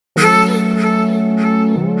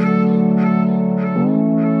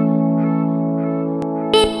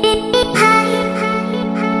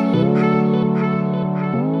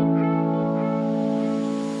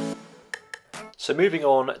So moving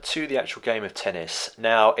on to the actual game of tennis.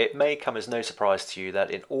 Now, it may come as no surprise to you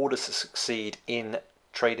that in order to succeed in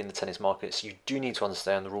trading the tennis markets, you do need to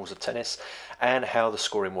understand the rules of tennis and how the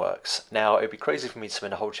scoring works. Now, it'd be crazy for me to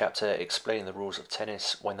spend a whole chapter explaining the rules of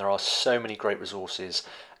tennis when there are so many great resources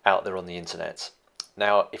out there on the internet.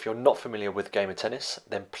 Now, if you're not familiar with the game of tennis,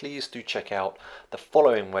 then please do check out the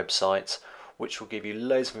following websites, which will give you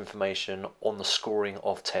loads of information on the scoring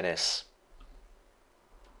of tennis.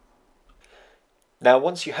 Now,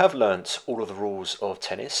 once you have learnt all of the rules of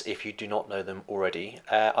tennis, if you do not know them already,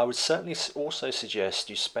 I would certainly also suggest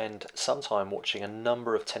you spend some time watching a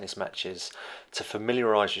number of tennis matches to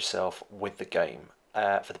familiarise yourself with the game.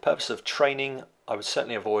 For the purpose of training, I would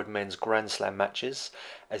certainly avoid men's Grand Slam matches,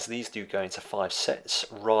 as these do go into 5 sets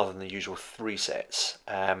rather than the usual 3 sets.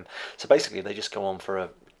 So basically they just go on for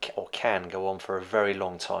can go on for a very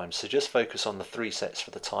long time. So just focus on the 3 sets for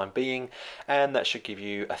the time being, and that should give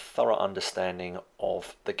you a thorough understanding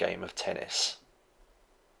of the game of tennis.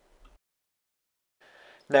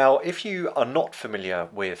 Now, if you are not familiar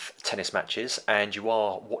with tennis matches and you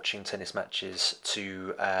are watching tennis matches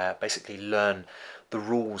to basically learn the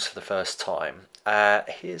rules for the first time,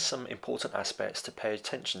 here's some important aspects to pay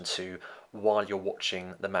attention to while you're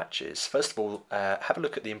watching the matches. First of all, have a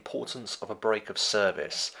look at the importance of a break of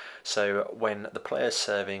service. So when the player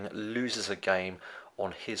serving loses a game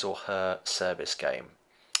on his or her service game.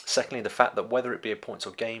 Secondly, the fact that whether it be a points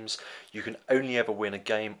or games, you can only ever win a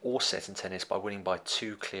game or set in tennis by winning by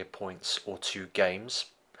 2 clear points or 2 games.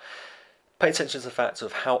 Pay attention to the fact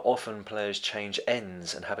of how often players change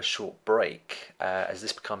ends and have a short break, as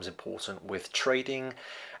this becomes important with trading,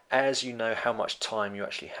 as you know how much time you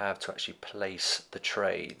actually have to actually place the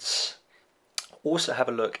trades. Also have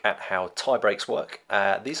a look at how tie breaks work.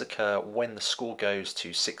 These occur when the score goes to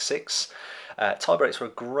 6-6. Tie breaks are a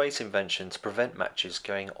great invention to prevent matches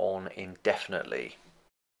going on indefinitely.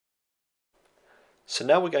 So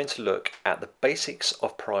now we're going to look at the basics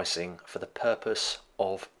of pricing for the purpose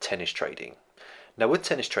of tennis trading. Now with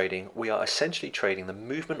tennis trading, we are essentially trading the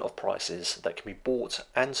movement of prices that can be bought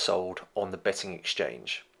and sold on the betting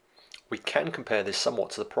exchange. We can compare this somewhat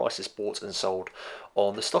to the prices bought and sold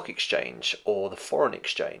on the stock exchange or the foreign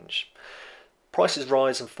exchange. Prices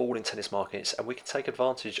rise and fall in tennis markets, and we can take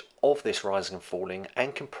advantage of this rising and falling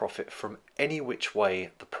and can profit from any which way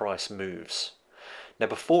the price moves. Now,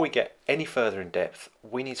 before we get any further in depth,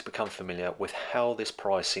 we need to become familiar with how this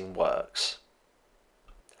pricing works.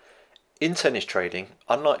 In tennis trading,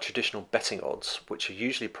 unlike traditional betting odds, which are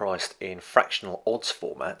usually priced in fractional odds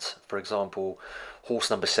format, for example,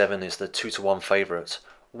 horse number 7 is the 2-to-1 favourite,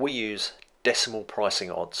 we use decimal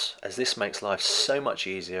pricing odds, as this makes life so much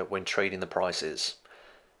easier when trading the prices.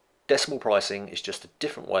 Decimal pricing is just a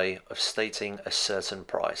different way of stating a certain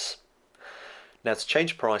price. Now, to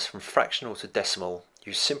change a price from fractional to decimal,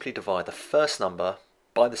 you simply divide the first number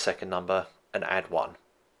by the second number and add 1.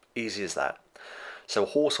 Easy as that. So a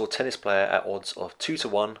horse or tennis player at odds of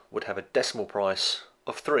 2-to-1 would have a decimal price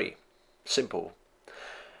of 3. Simple.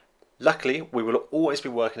 Luckily, we will always be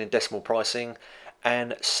working in decimal pricing,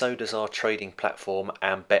 and so does our trading platform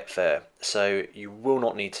and Betfair. So you will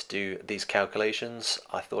not need to do these calculations.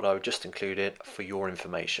 I thought I would just include it for your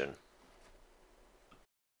information.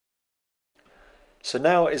 So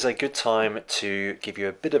now is a good time to give you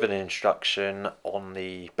a bit of an introduction on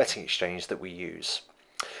the betting exchange that we use.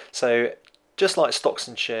 So just like stocks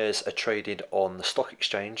and shares are traded on the stock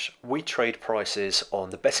exchange, we trade prices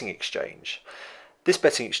on the betting exchange. This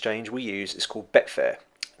betting exchange we use is called Betfair.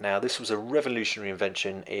 Now, this was a revolutionary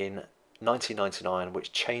invention in 1999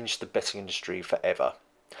 which changed the betting industry forever.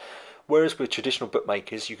 Whereas with traditional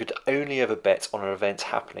bookmakers you could only ever bet on an event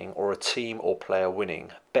happening or a team or player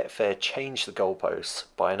winning, Betfair changed the goalposts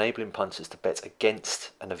by enabling punters to bet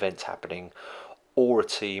against an event happening or a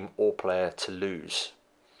team or player to lose.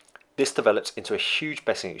 This developed into a huge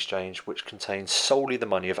betting exchange which contains solely the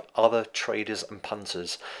money of other traders and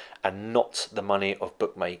punters and not the money of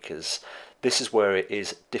bookmakers. This is where it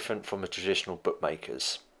is different from the traditional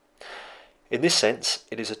bookmakers. In this sense,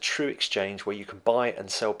 it is a true exchange where you can buy and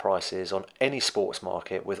sell prices on any sports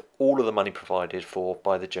market with all of the money provided for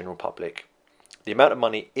by the general public. The amount of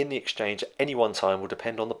money in the exchange at any one time will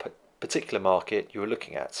depend on the particular market you are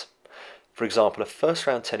looking at. For example, a first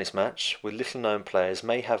round tennis match with little known players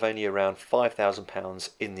may have only around £5,000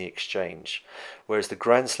 in the exchange, whereas the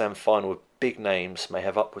Grand Slam final with big names may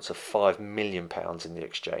have upwards of £5 million in the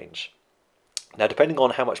exchange. Now, depending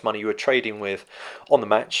on how much money you are trading with on the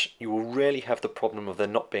match, you will rarely have the problem of there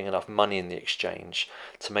not being enough money in the exchange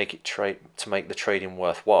to make the trading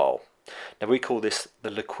worthwhile. Now we call this the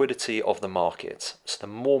liquidity of the market. So the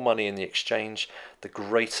more money in the exchange, the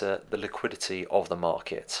greater the liquidity of the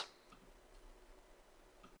market.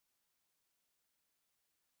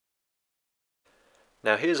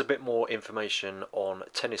 Now here's a bit more information on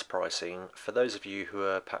tennis pricing for those of you who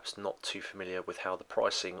are perhaps not too familiar with how the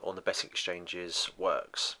pricing on the betting exchanges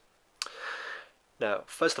works. Now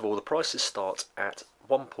first of all, the prices start at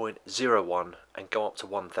 1.01 and go up to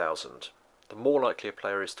 1000. The more likely a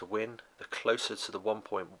player is to win, the closer to the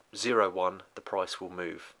 1.01 the price will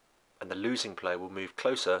move, and the losing player will move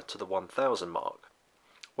closer to the 1000 mark.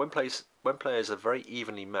 When players are very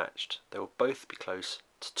evenly matched, they will both be close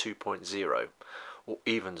to 2.0, or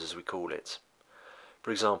evens as we call it.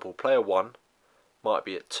 For example, player 1 might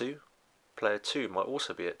be at 2, player 2 might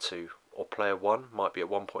also be at 2, or player 1 might be at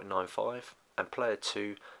 1.95 and player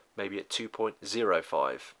 2 may be at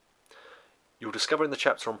 2.05. You'll discover in the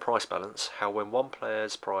chapter on price balance how when one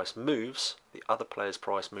player's price moves, the other player's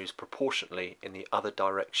price moves proportionately in the other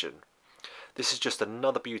direction. This is just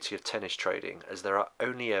another beauty of tennis trading, as there are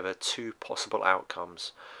only ever two possible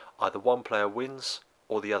outcomes. Either one player wins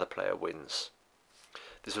or the other player wins.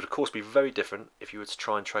 This would of course be very different if you were to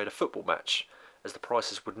try and trade a football match, as the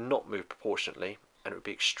prices would not move proportionately and it would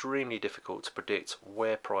be extremely difficult to predict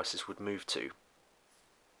where prices would move to.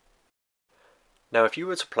 Now if you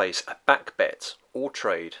were to place a back bet or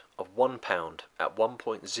trade of £1 at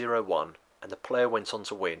 1.01 and the player went on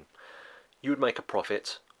to win, you would make a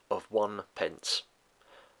profit of 1 pence.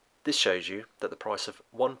 This shows you that the price of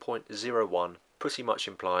 1.01 pretty much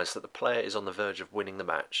implies that the player is on the verge of winning the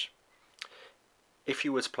match. If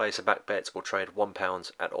you were to place a back bet or trade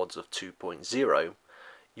 £1 at odds of 2.0,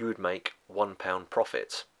 you would make £1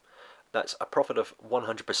 profit. That's a profit of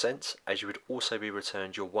 100%, as you would also be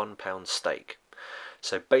returned your £1 stake.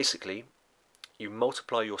 So basically, you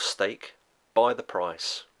multiply your stake by the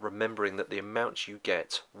price, remembering that the amount you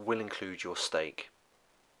get will include your stake.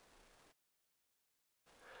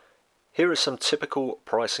 Here are some typical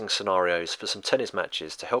pricing scenarios for some tennis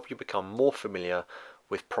matches to help you become more familiar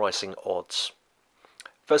with pricing odds.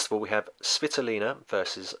 First of all, we have Svitolina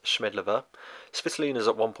versus Schmedlova. Svitolina is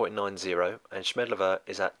at 1.90 and Schmedlova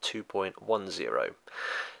is at 2.10.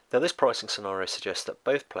 Now this pricing scenario suggests that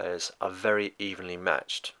both players are very evenly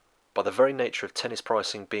matched. By the very nature of tennis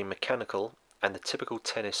pricing being mechanical and the typical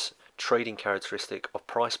tennis trading characteristic of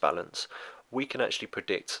price balance, we can actually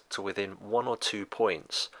predict to within 1 or 2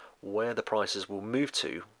 points where the prices will move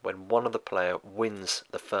to when one of the player wins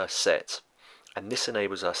the first set. And this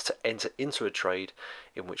enables us to enter into a trade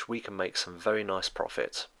in which we can make some very nice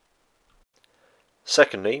profit.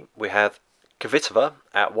 Secondly, we have Kvitova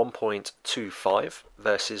at 1.25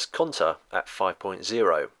 versus Konta at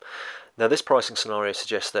 5.0. Now this pricing scenario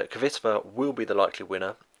suggests that Kvitova will be the likely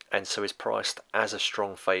winner and so is priced as a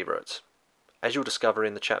strong favourite. As you'll discover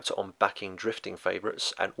in the chapter on backing drifting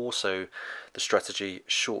favourites and also the strategy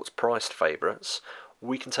short priced favourites,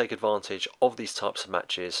 we can take advantage of these types of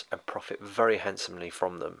matches and profit very handsomely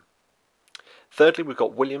from them. Thirdly, we've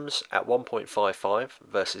got Williams at 1.55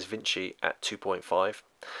 versus Vinci at 2.5.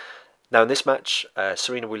 Now in this match,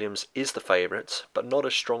 Serena Williams is the favourite, but not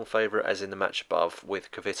as strong favourite as in the match above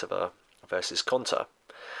with Kvitova versus Konta.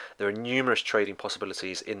 There are numerous trading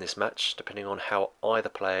possibilities in this match, depending on how either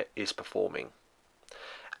player is performing.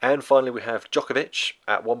 And finally we have Djokovic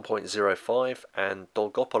at 1.05 and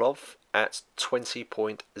Dolgopolov at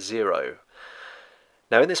 20.0.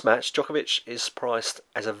 Now in this match, Djokovic is priced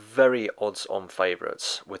as a very odds-on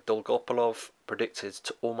favourite, with Dolgopolov predicted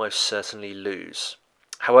to almost certainly lose.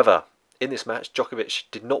 However, in this match, Djokovic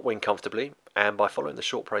did not win comfortably, and by following the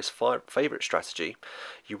short price favourite strategy,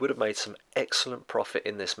 you would have made some excellent profit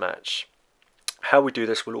in this match. How we do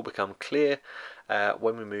this will all become clear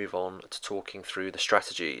when we move on to talking through the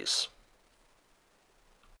strategies.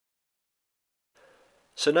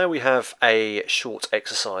 So now we have a short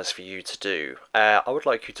exercise for you to do. I would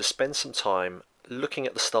like you to spend some time looking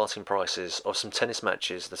at the starting prices of some tennis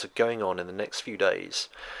matches that are going on in the next few days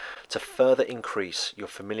to further increase your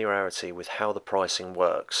familiarity with how the pricing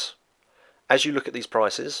works. As you look at these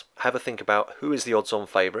prices, have a think about who is the odds-on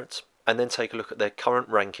favourite, and then take a look at their current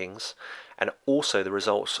rankings and also the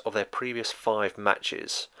results of their previous 5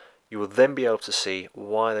 matches. You will then be able to see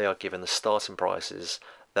why they are given the starting prices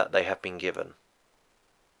that they have been given.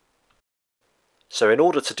 So in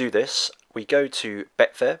order to do this, we go to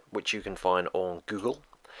Betfair, which you can find on Google.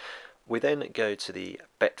 We then go to the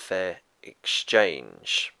Betfair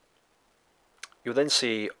exchange. You'll then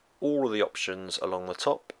see all of the options along the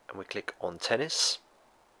top, and we click on tennis.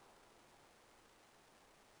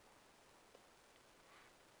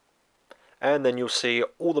 And then you'll see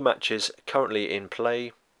all the matches currently in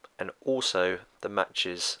play, and also the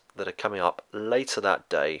matches that are coming up later that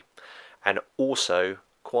day, and also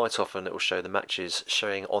quite often it will show the matches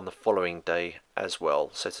showing on the following day as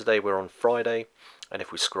well. So today we're on Friday, and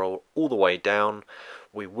if we scroll all the way down,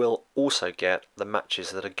 we will also get the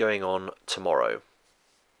matches that are going on tomorrow.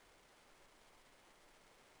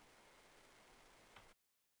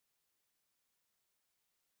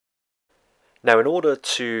 Now, in order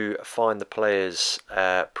to find the players'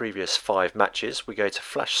 previous 5 matches, we go to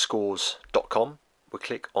flashscores.com, we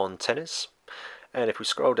click on tennis, and if we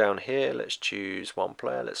scroll down here, let's choose one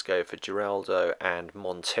player. Let's go for Giraldo and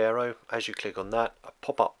Montero. As you click on that, a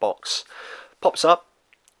pop-up box pops up.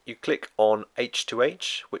 You click on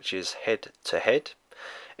H2H, which is head-to-head.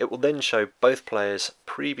 It will then show both players'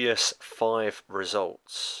 previous 5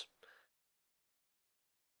 results.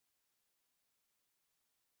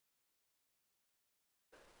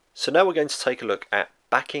 So now we're going to take a look at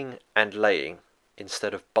backing and laying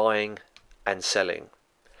instead of buying and selling.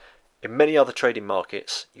 In many other trading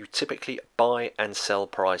markets, you typically buy and sell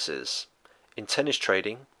prices. In tennis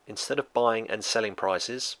trading, instead of buying and selling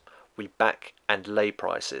prices, we back and lay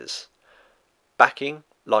prices. Backing,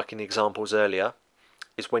 like in the examples earlier,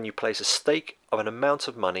 is when you place a stake of an amount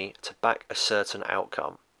of money to back a certain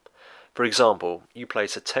outcome. For example, you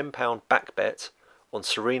place a £10 back bet on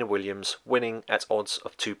Serena Williams winning at odds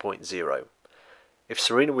of 2.0. If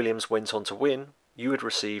Serena Williams went on to win, you would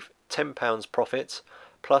receive £10 profit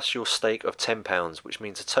plus your stake of £10, which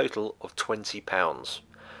means a total of £20,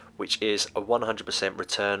 which is a 100%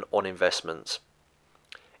 return on investment.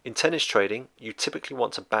 In tennis trading, you typically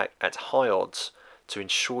want to back at high odds to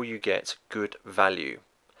ensure you get good value.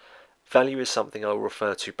 Value is something I'll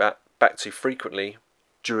refer to back to frequently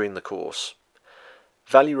during the course.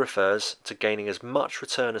 Value refers to gaining as much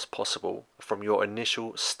return as possible from your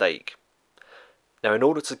initial stake. Now, in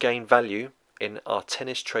order to gain value in our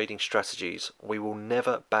tennis trading strategies, we will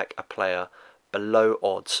never back a player below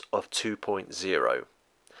odds of 2.0.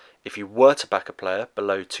 If you were to back a player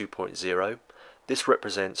below 2.0, this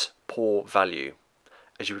represents poor value,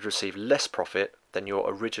 as you would receive less profit than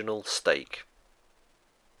your original stake.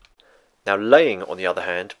 Now, laying, on the other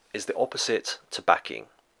hand, is the opposite to backing.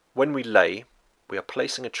 When we lay, we are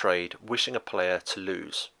placing a trade wishing a player to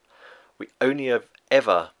lose. We only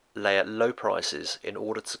ever lay at low prices in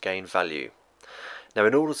order to gain value. Now,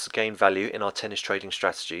 in order to gain value in our tennis trading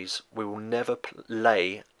strategies, we will never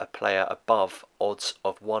lay a player above odds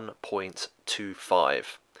of 1.25.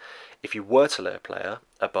 If you were to lay a player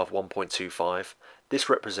above 1.25, this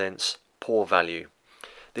represents poor value.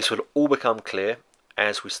 This will all become clear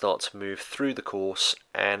as we start to move through the course,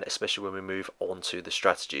 and especially when we move on to the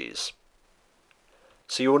strategies.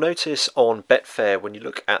 So you'll notice on Betfair, when you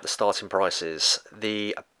look at the starting prices,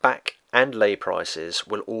 the back and lay prices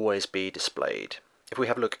will always be displayed. If we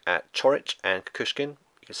have a look at Coric and Kukushkin,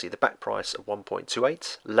 you can see the back price of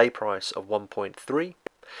 1.28, lay price of 1.3,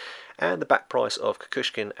 and the back price of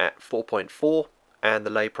Kukushkin at 4.4, and the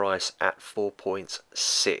lay price at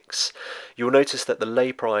 4.6. You'll notice that the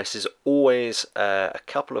lay price is always a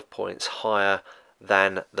couple of points higher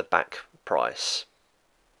than the back price.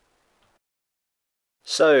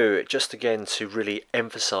 So, just again to really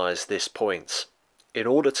emphasize this point, in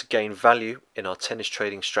order to gain value in our tennis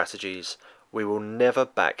trading strategies, we will never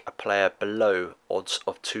back a player below odds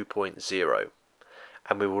of 2.0,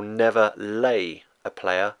 and we will never lay a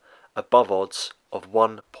player above odds of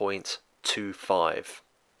 1.25.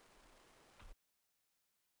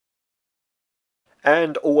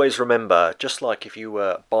 And always remember, just like if you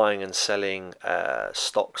were buying and selling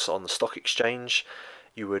stocks on the stock exchange,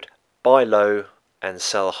 you would buy low and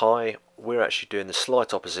sell high. We're actually doing the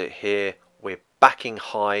slight opposite here. We're backing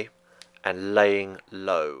high and laying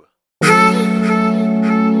low.